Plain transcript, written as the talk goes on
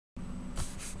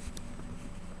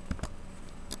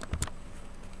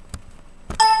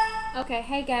Okay,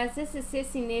 hey guys, this is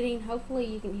Sissy Knitting. Hopefully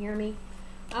you can hear me.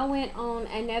 I went on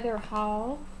another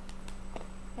haul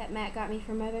that Matt got me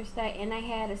for Mother's Day, and they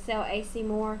had a sale AC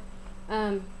Moore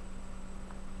 2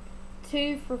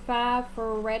 for $5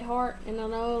 for Red Heart, and I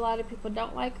know a lot of people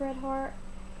don't like Red Heart,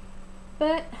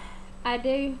 but I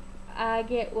do. I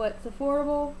get what's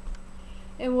affordable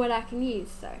and what I can use.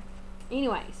 So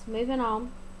anyways, moving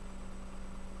on.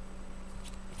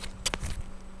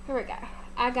 Here we go.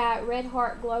 I got Red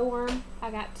Heart Glowworm.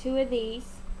 I got 2 of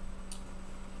these.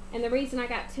 And the reason I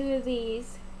got 2 of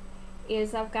these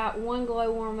is I've got 1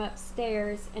 glowworm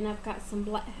upstairs, and I've got some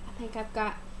black, I think I've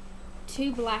got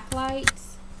 2 black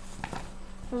lights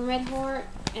from Red Heart,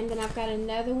 and then I've got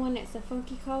another one that's a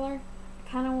funky color. I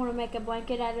kind of want to make a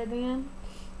blanket out of them.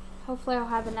 Hopefully I'll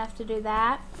have enough to do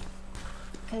that,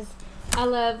 because I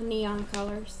love neon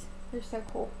colors. They're so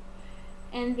cool.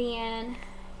 And then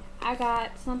I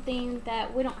got something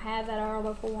that we don't have at our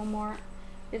local Walmart.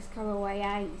 This colorway,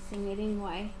 I ain't seen it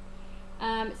anyway.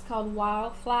 It's called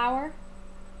Wildflower.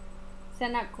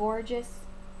 Isn't that gorgeous?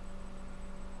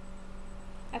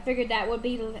 I figured that would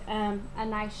be a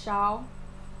nice shawl,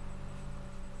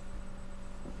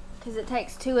 because it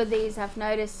takes 2 of these, I've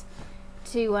noticed,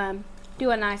 to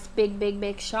do a nice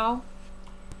big shawl.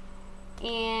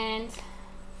 And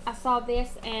I saw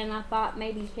this and I thought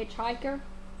maybe Hitchhiker.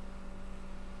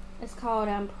 It's called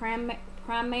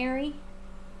Primary.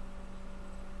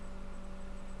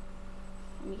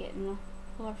 Let me get in the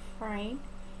little frame.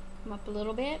 Come up a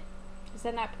little bit.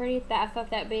 Isn't that pretty? I thought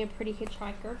that would be a pretty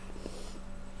Hitchhiker.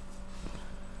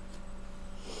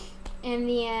 And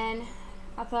then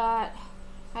I thought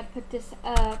I'd put this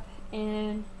up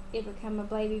and it would become a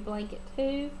baby blanket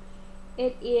too.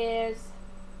 It is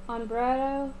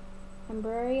Umbria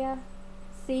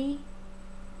C,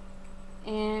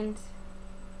 and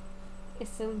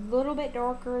it's a little bit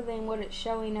darker than what it's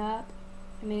showing up.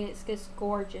 I mean, it's just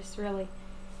gorgeous, really.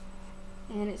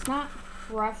 And it's not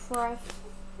rough.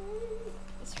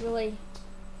 It's really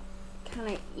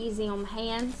kind of easy on the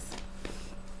hands.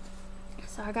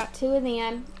 So I got 2 of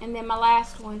them. And then my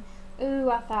last one,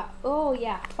 ooh, I thought, oh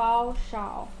yeah, fall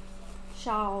shawl.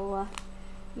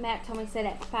 Matt told me to say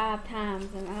that 5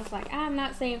 times, and I was like, I'm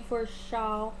not saying for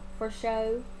shawl, for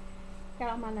show.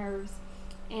 Got on my nerves.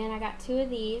 And I got 2 of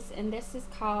these, and this is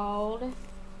called,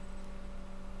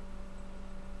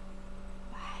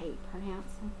 I hate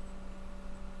pronouncing,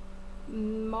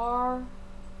 Mirage.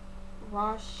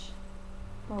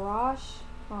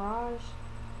 I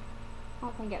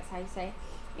don't think that's how you say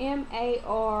it.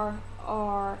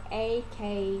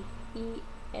 Marrakkesh.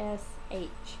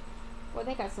 Well,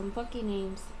 they got some funky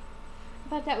names. I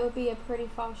thought that would be a pretty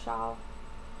fall shawl.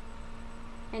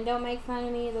 And don't make fun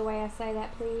of me the way I say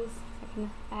that, please.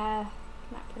 I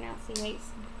cannot pronunciate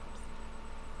sometimes.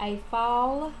 A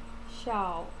fall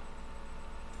shawl.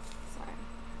 Sorry.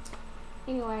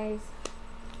 Anyways,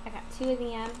 I got 2 of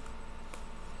them.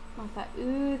 I thought,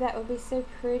 ooh, that would be so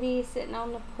pretty sitting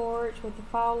on the porch with the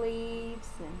fall leaves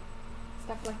and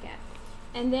stuff like that.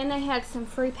 And then they had some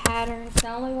free patterns. The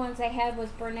only ones they had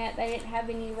was brunette. They didn't have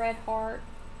any Red Heart.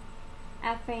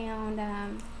 I found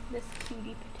this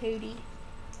cutie patootie.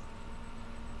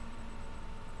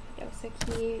 That was so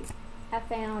cute. I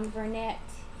found brunette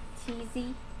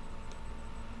teasy.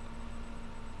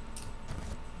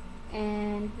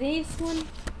 And this one,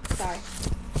 sorry.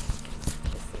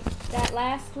 That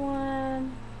last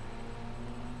one,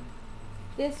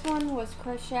 this one was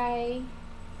crochet.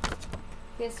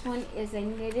 This one is a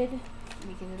knitted. Let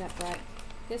me get it up right.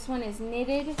 This one is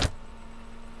knitted.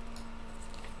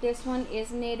 This one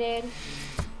is knitted.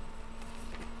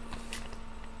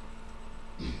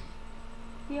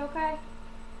 You okay?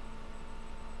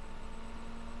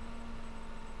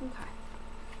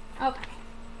 Okay.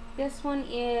 This one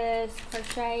is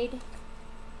crocheted.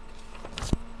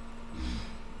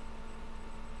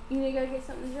 You need to go get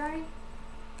something to drink?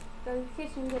 Go to the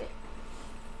kitchen and get it.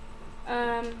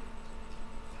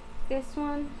 This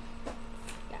one,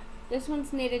 yeah, this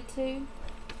one's knitted too.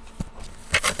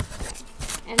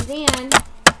 And then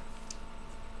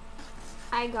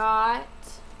I got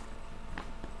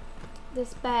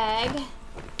this bag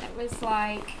that was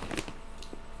like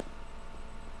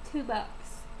 $2.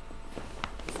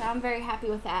 So I'm very happy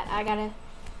with that. I gotta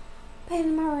put it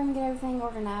in my room, get everything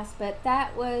organized. But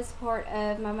that was part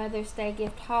of my Mother's Day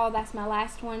gift haul. That's my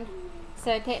last one.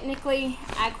 So technically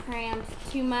I crammed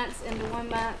 2 months into 1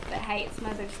 month, but hey, it's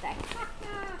Mother's Day.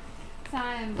 So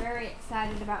I am very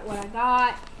excited about what I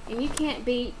got. And you can't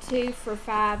beat 2 for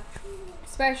 $5,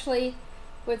 especially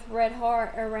with Red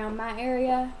Heart around my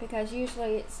area, because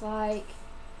usually it's like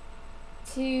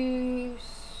 $2.99,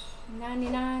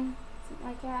 something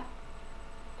like that.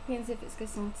 Depends if it's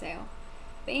goes on sale.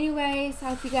 But anyways,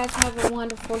 I hope you guys have a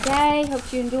wonderful day.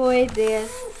 Hope you enjoyed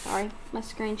this. Sorry, my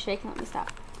screen's shaking. Let me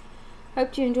stop.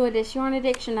 Hope you enjoyed this yarn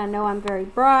addiction. I know I'm very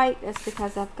bright. That's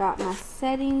because I've got my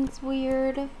settings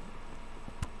weird.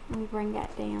 Let me bring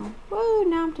that down. Whoa,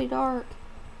 now I'm too dark.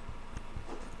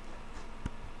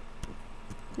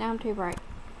 Now I'm too bright.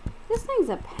 This thing's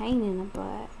a pain in the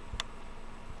butt.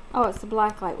 Oh, it's the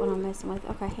black light one I'm messing with.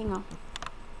 Okay, hang on.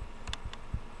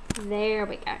 There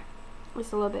we go.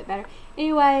 It's a little bit better.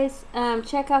 Anyways,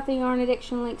 check out the yarn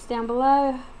addiction links down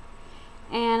below.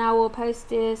 And I will post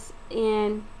this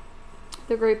in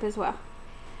the group as well.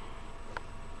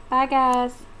 Bye,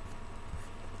 guys.